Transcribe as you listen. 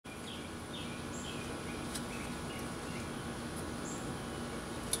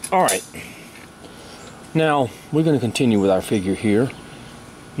All right. Now, we're going to continue with our figure here.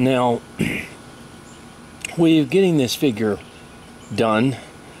 Now, we're getting this figure done.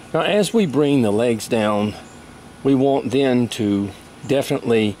 Now, as we bring the legs down, we want then to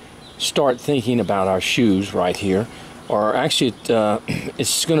definitely start thinking about our shoes right here. Or actually,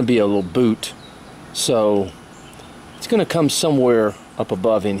 it's going to be a little boot. So, it's going to come somewhere up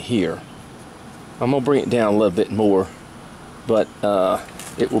above in here. I'm going to bring it down a little bit more. But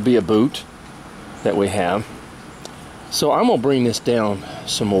it will be a boot that we have. So I'm going to bring this down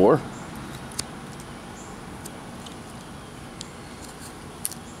some more.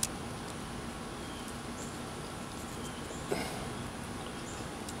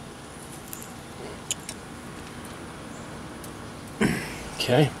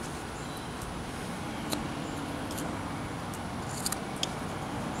 Okay.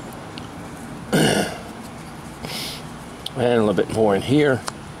 And a little bit more in here.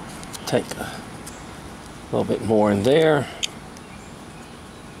 Take a little bit more in there.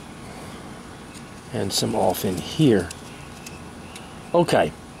 And some off in here.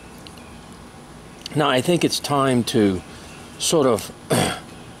 Okay. Now I think it's time to sort of,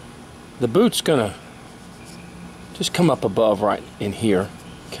 the boot's gonna just come up above right in here.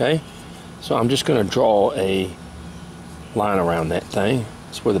 Okay. So I'm just gonna draw a line around that thing.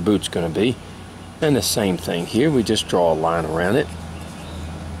 That's where the boot's gonna be. And the same thing here, we just draw a line around it.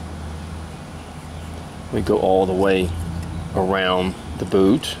 We go all the way around the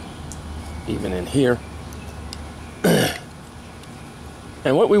boot, even in here.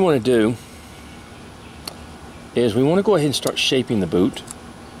 And what we want to do is we want to go ahead and start shaping the boot.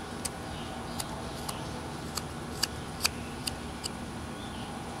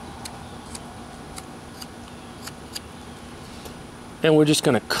 And we're just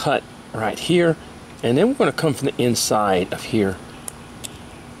going to cut right here, and then we're going to come from the inside of here,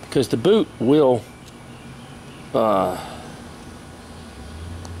 because the boot will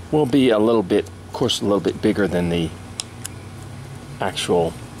be a little bit, of course, a little bit bigger than the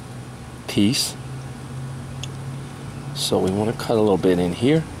actual piece. So we want to cut a little bit in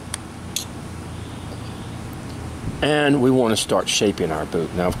here, and we want to start shaping our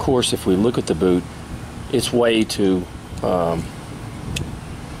boot. Now, of course, if we look at the boot, it's way too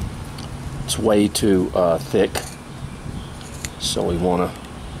thick, so we want to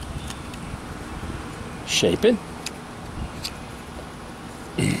shape it.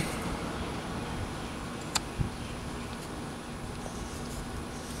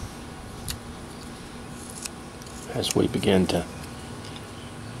 As we begin to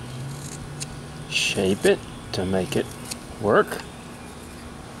shape it to make it work.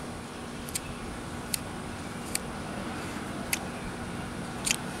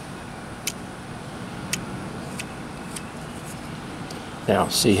 Now,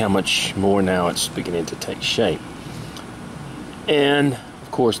 see how much more now it's beginning to take shape. And,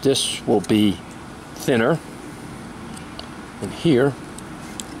 of course, this will be thinner in here.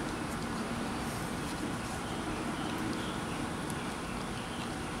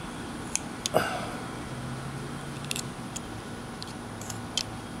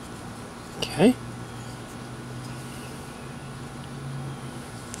 Okay.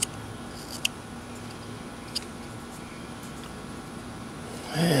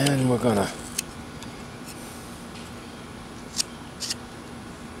 And we're gonna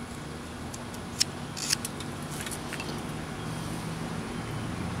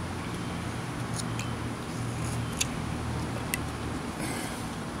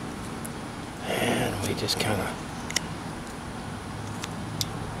just kind of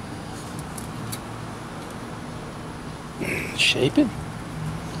shape it.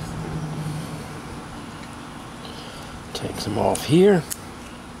 Take some off here.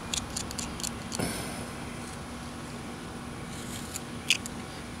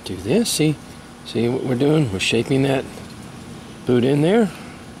 Do this. See what we're doing? We're shaping that boot in there.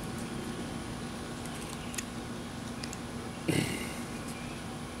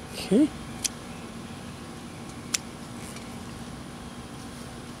 Okay.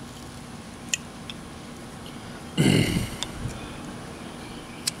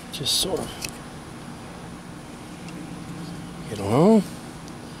 Just sort of get along,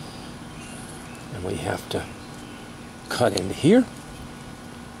 and we have to cut into here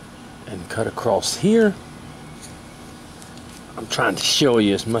and cut across here. I'm trying to show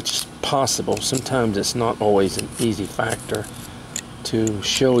you as much as possible. Sometimes it's not always an easy factor to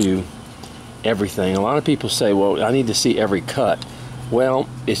show you everything. A lot of people say, well, I need to see every cut. Well,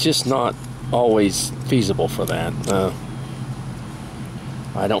 it's just not always feasible for that.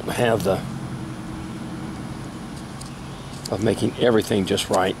 I don't have the of making everything just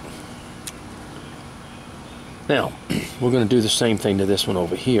right. Now, we're going to do the same thing to this one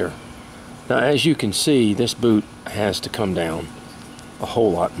over here. Now, as you can see, this boot has to come down a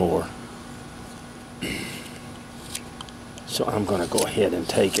whole lot more. So I'm going to go ahead and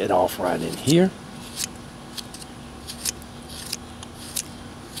take it off right in here.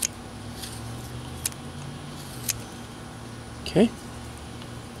 Okay.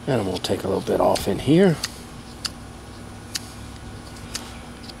 And I'm going to take a little bit off in here.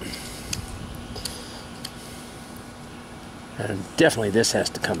 And definitely this has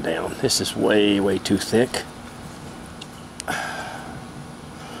to come down. This is way, way too thick.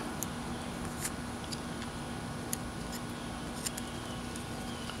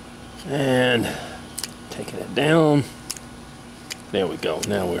 And taking it down. There we go.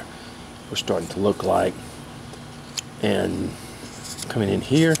 Now we're starting to look like. And coming in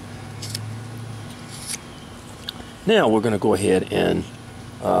here. Now we're going to go ahead and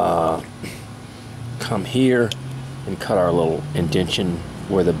come here and cut our little indentation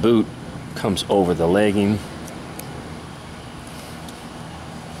where the boot comes over the legging.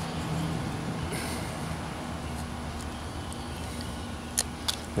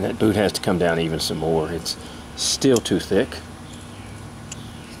 And that boot has to come down even some more. It's still too thick.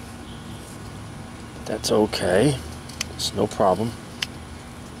 That's okay. It's no problem.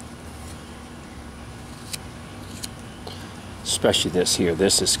 Especially this here.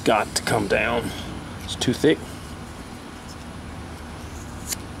 This has got to come down. It's too thick.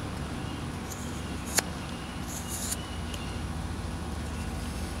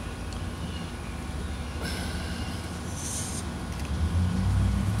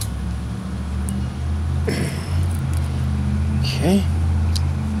 Okay.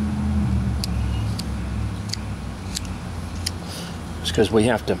 It's because we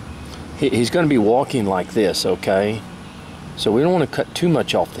have to, he's going to be walking like this, okay? So we don't want to cut too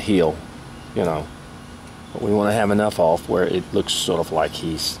much off the heel, you know. But we want to have enough off where it looks sort of like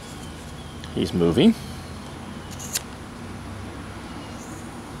he's moving.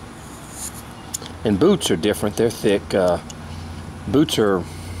 And boots are different. They're thick.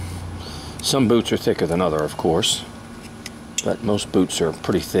 Some boots are thicker than others, of course. But most boots are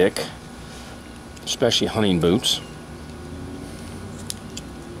pretty thick, especially hunting boots.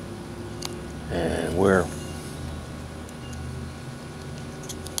 And we're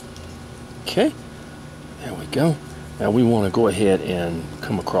okay. There we go. Now we want to go ahead and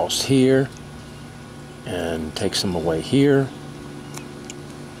come across here and take some away here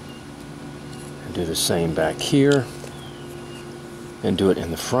and do the same back here and do it in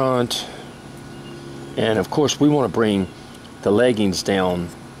the front. And of course we want to bring the leggings down,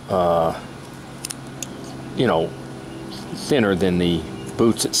 you know, thinner than the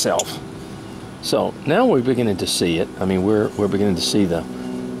boots itself. So now we're beginning to see it. I mean, we're beginning to see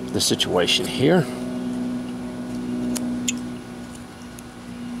the situation here.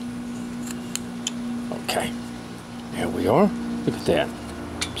 Okay, there we are. Look at that.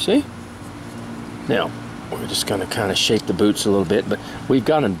 See? Now we're just going to kind of shape the boots a little bit, but we've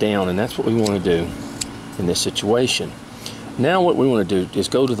got them down, and that's what we want to do in this situation. Now what we want to do is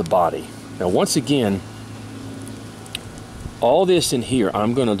go to the body. Now once again, all this in here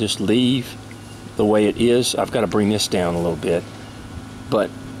I'm going to just leave the way it is. I've got to bring this down a little bit, but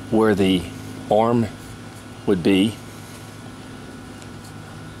where the arm would be,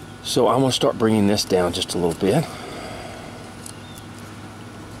 so I'm going to start bringing this down just a little bit.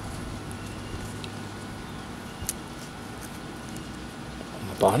 On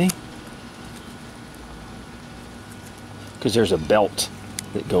the body. Because there's a belt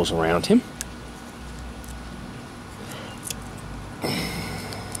that goes around him.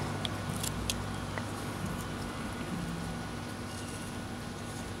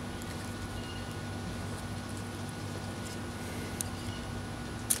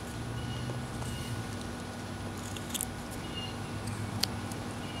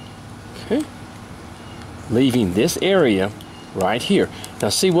 Okay. Leaving this area right here. Now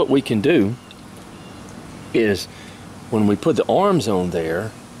see, what we can do is when we put the arms on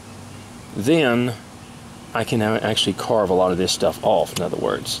there, then I can now actually carve a lot of this stuff off, in other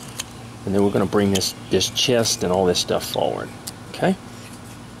words. And then we're going to bring this chest and all this stuff forward. Okay?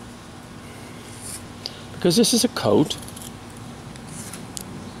 Because this is a coat.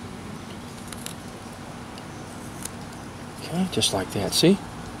 Okay, just like that. See?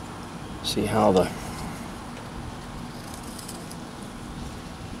 See how the...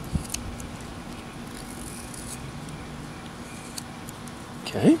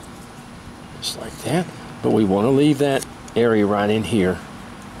 Okay, just like that. But we want to leave that area right in here.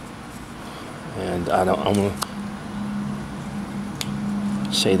 And I'm gonna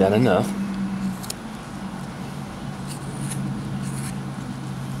say that enough.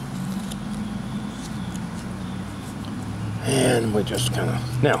 And we just kind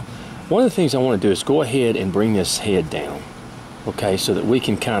of, now, one of the things I want to do is go ahead and bring this head down, okay, so that we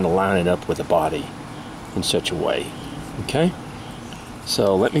can kind of line it up with the body in such a way, okay?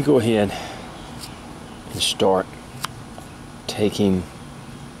 So let me go ahead and start taking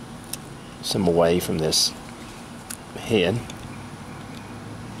some away from this head.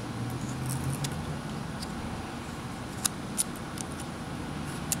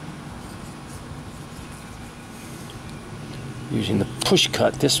 Using the push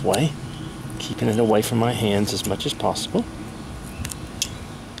cut this way, keeping it away from my hands as much as possible.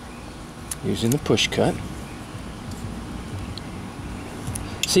 Using the push cut.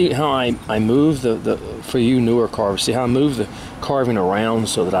 See how I move for you newer carvers, see how I move the carving around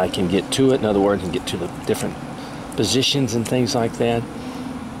so that I can get to it, in other words, and get to the different positions and things like that.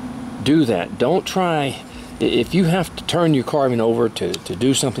 Do that. Don't try, if you have to turn your carving over to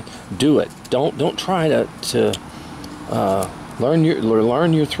do something, do it. Don't try to learn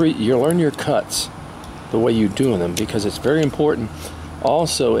your cuts the way you're doing them, because it's very important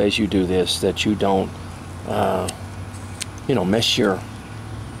also as you do this that you don't mess your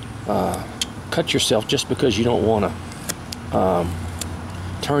cut yourself just because you don't want to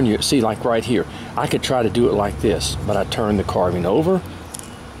turn your, see, like right here I could try to do it like this, but I turn the carving over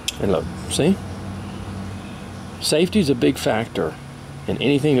and look, see, safety is a big factor in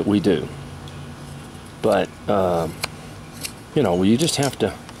anything that we do, but you just have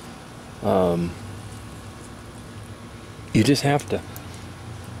to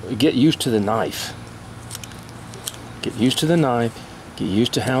get used to the knife. Get used to the knife. Get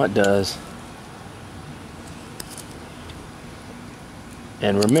used to how it does.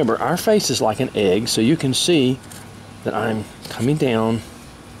 And remember, our face is like an egg, so you can see that I'm coming down,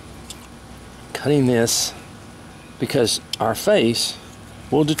 cutting this, because our face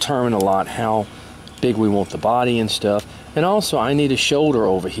will determine a lot how big we want the body and stuff. And also I need a shoulder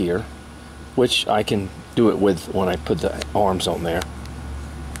over here, which I can do it with when I put the arms on there.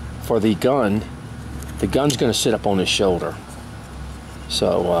 For the gun's going to sit up on his shoulder,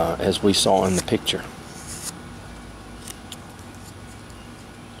 so as we saw in the picture.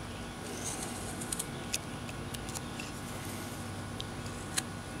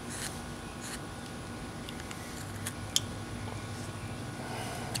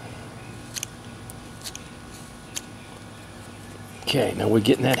 Okay, now we're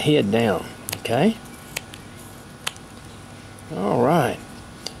getting that head down, okay? All right.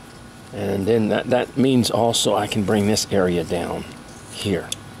 And then that means also I can bring this area down here.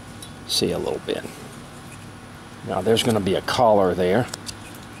 See a little bit. Now there's going to be a collar there,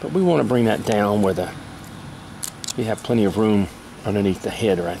 but we want to bring that down where we have plenty of room underneath the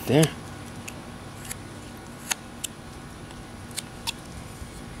head right there.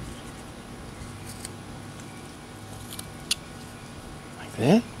 Like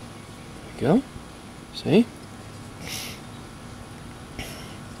that. There we go. See?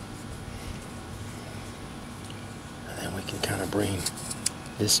 Kind of bring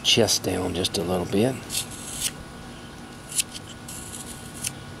this chest down just a little bit.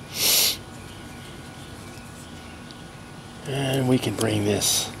 And we can bring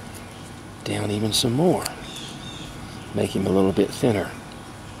this down even some more. Make him a little bit thinner.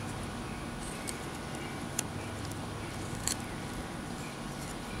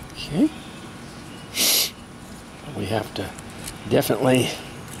 Okay. We have to definitely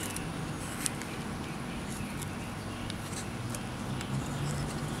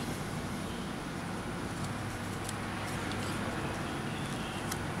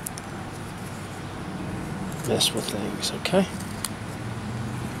mess with things, okay?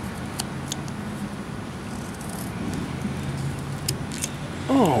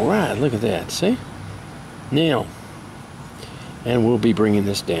 All right, look at that, see? Now, and we'll be bringing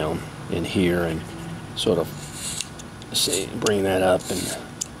this down in here and sort of, see, bring that up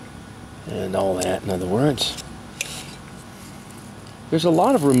and all that, in other words. There's a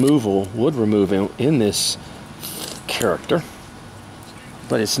lot of wood removal in this character,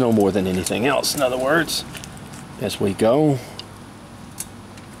 but it's no more than anything else, in other words. As we go.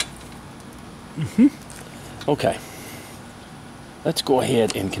 Okay. Let's go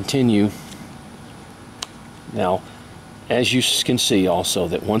ahead and continue. Now, as you can see also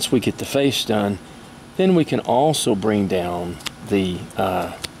that once we get the face done, then we can also bring down the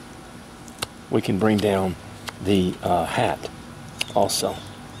hat also.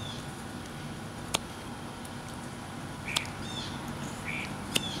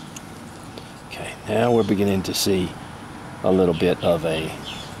 Okay, now we're beginning to see a little bit of a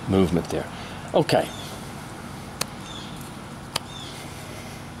movement there. Okay.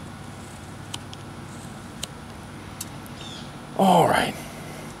 All right.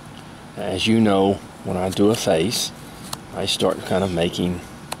 As you know, when I do a face, I start kind of making,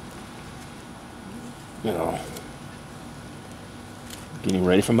 you know, getting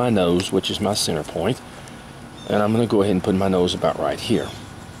ready for my nose, which is my center point. And I'm going to go ahead and put my nose about right here.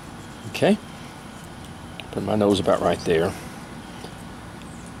 Okay? Put my nose about right there.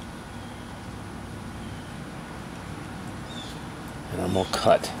 And I'm going to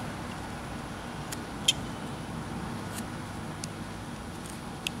cut.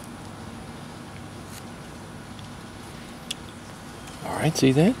 All right,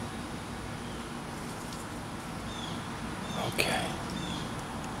 see that? Okay.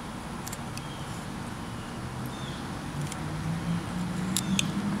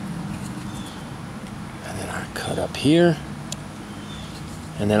 And then I cut up here.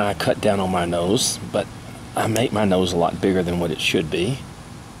 And then I cut down on my nose, but I make my nose a lot bigger than what it should be.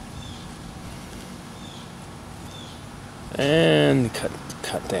 And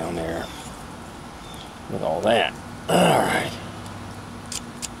cut down there with all that. All right.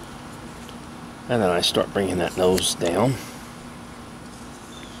 And then I start bringing that nose down.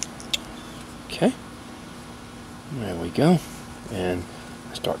 Okay. There we go. And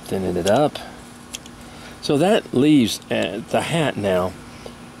I start thinning it up. So that leaves the hat now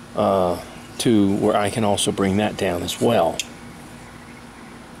to where I can also bring that down as well.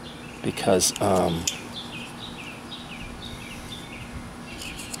 Because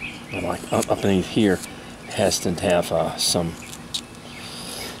like up underneath here has to have some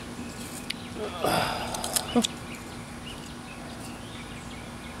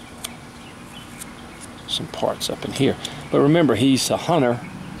parts up in here. But remember, he's a hunter.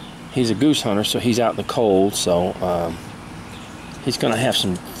 He's a goose hunter, so he's out in the cold, so he's going to have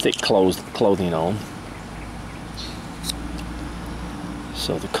some thick clothing on.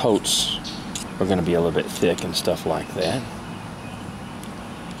 So the coats are going to be a little bit thick and stuff like that.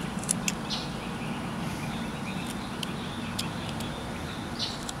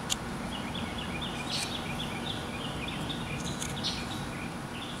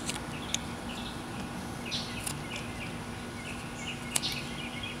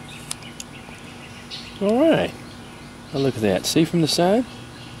 Alright, now look at that. See from the side?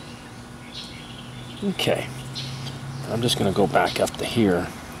 Okay, I'm just going to go back up to here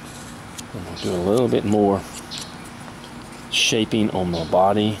and I'll do a little bit more shaping on my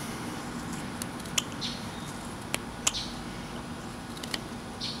body.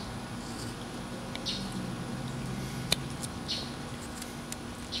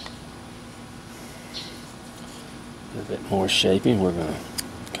 A little bit more shaping. We're going to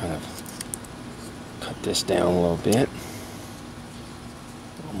kind of cut this down a little bit.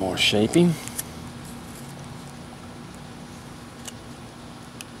 A little more shaping.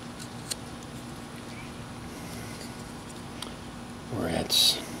 Where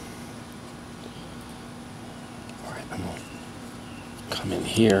it's... Alright, I'm going to come in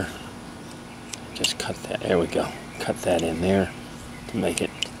here. Just cut that. There we go. Cut that in there to make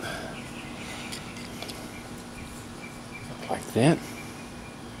it look like that.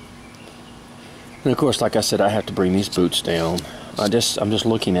 And of course, like I said, I have to bring these boots down. I'm just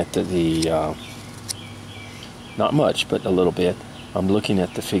looking at the not much, but a little bit. I'm looking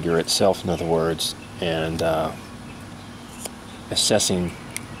at the figure itself, in other words, and assessing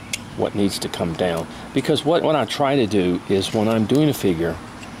what needs to come down. Because what I try to do is, when I'm doing a figure,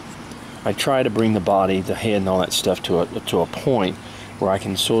 I try to bring the body, the head, and all that stuff to a point where I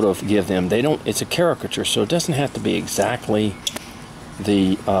can sort of give them. It's a caricature, so it doesn't have to be exactly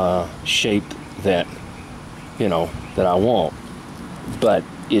the shape that that I want, but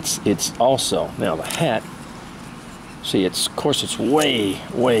it's also, now the hat, see, of course it's way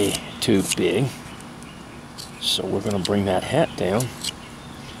too big, so we're going to bring that hat down,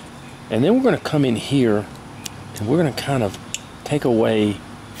 and then we're going to come in here and we're going to kind of take away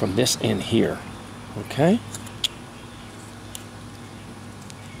from this end here. Okay,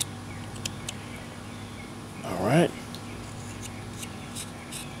 all right.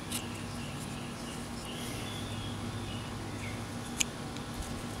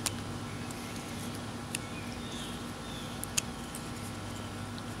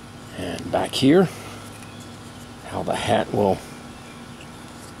 And back here, how the hat will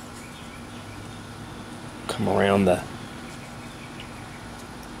come around the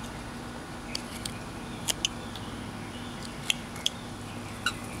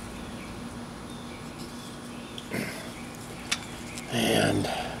and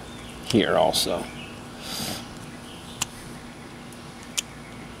here also.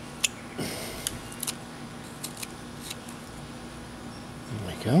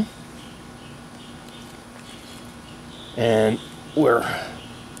 go. And we're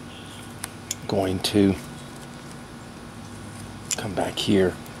going to come back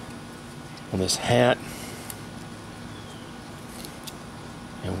here on this hat,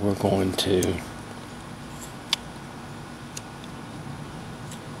 and we're going to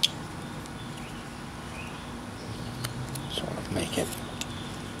sort of make it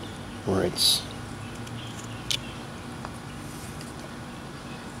where it's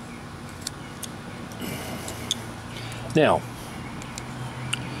now.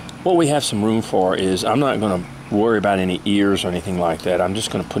 What we have some room for is, I'm not going to worry about any ears or anything like that. I'm just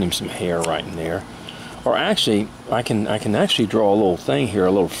going to put him some hair right in there. Or actually, I can actually draw a little thing here,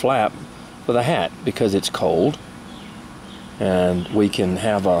 a little flap for the hat, because it's cold. And we can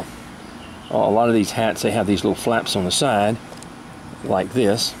have a lot of these hats, they have these little flaps on the side, like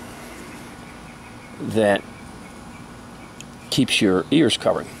this, that keeps your ears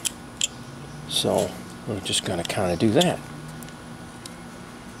covered. So we're just going to kind of do that.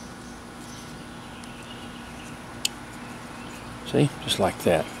 See, just like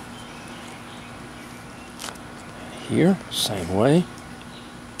that. Here, same way.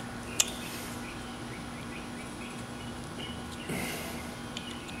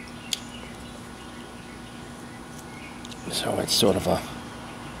 So it's sort of a,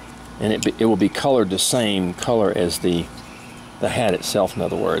 and it will be colored the same color as the hat itself. In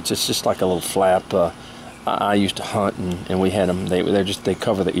other words, it's just like a little flap. I used to hunt, and we had them. They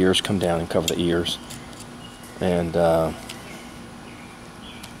cover the ears, come down and cover the ears, and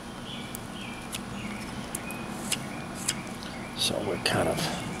so we're kind of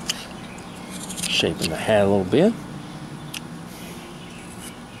shaping the hat a little bit.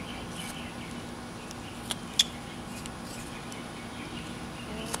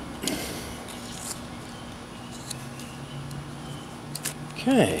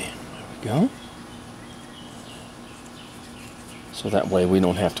 Okay, there we go. So that way we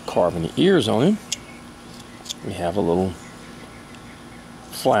don't have to carve any ears on him. We have a little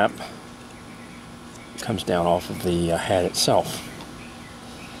flap that comes down off of the hat itself.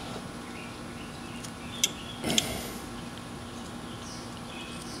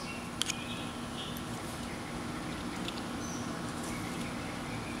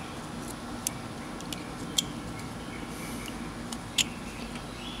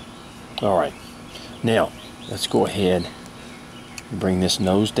 All right, now let's go ahead and bring this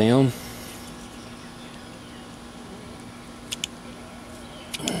nose down.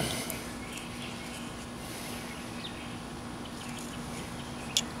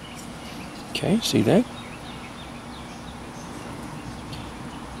 Okay, see that?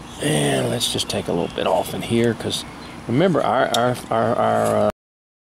 And let's just take a little bit off in here, because remember our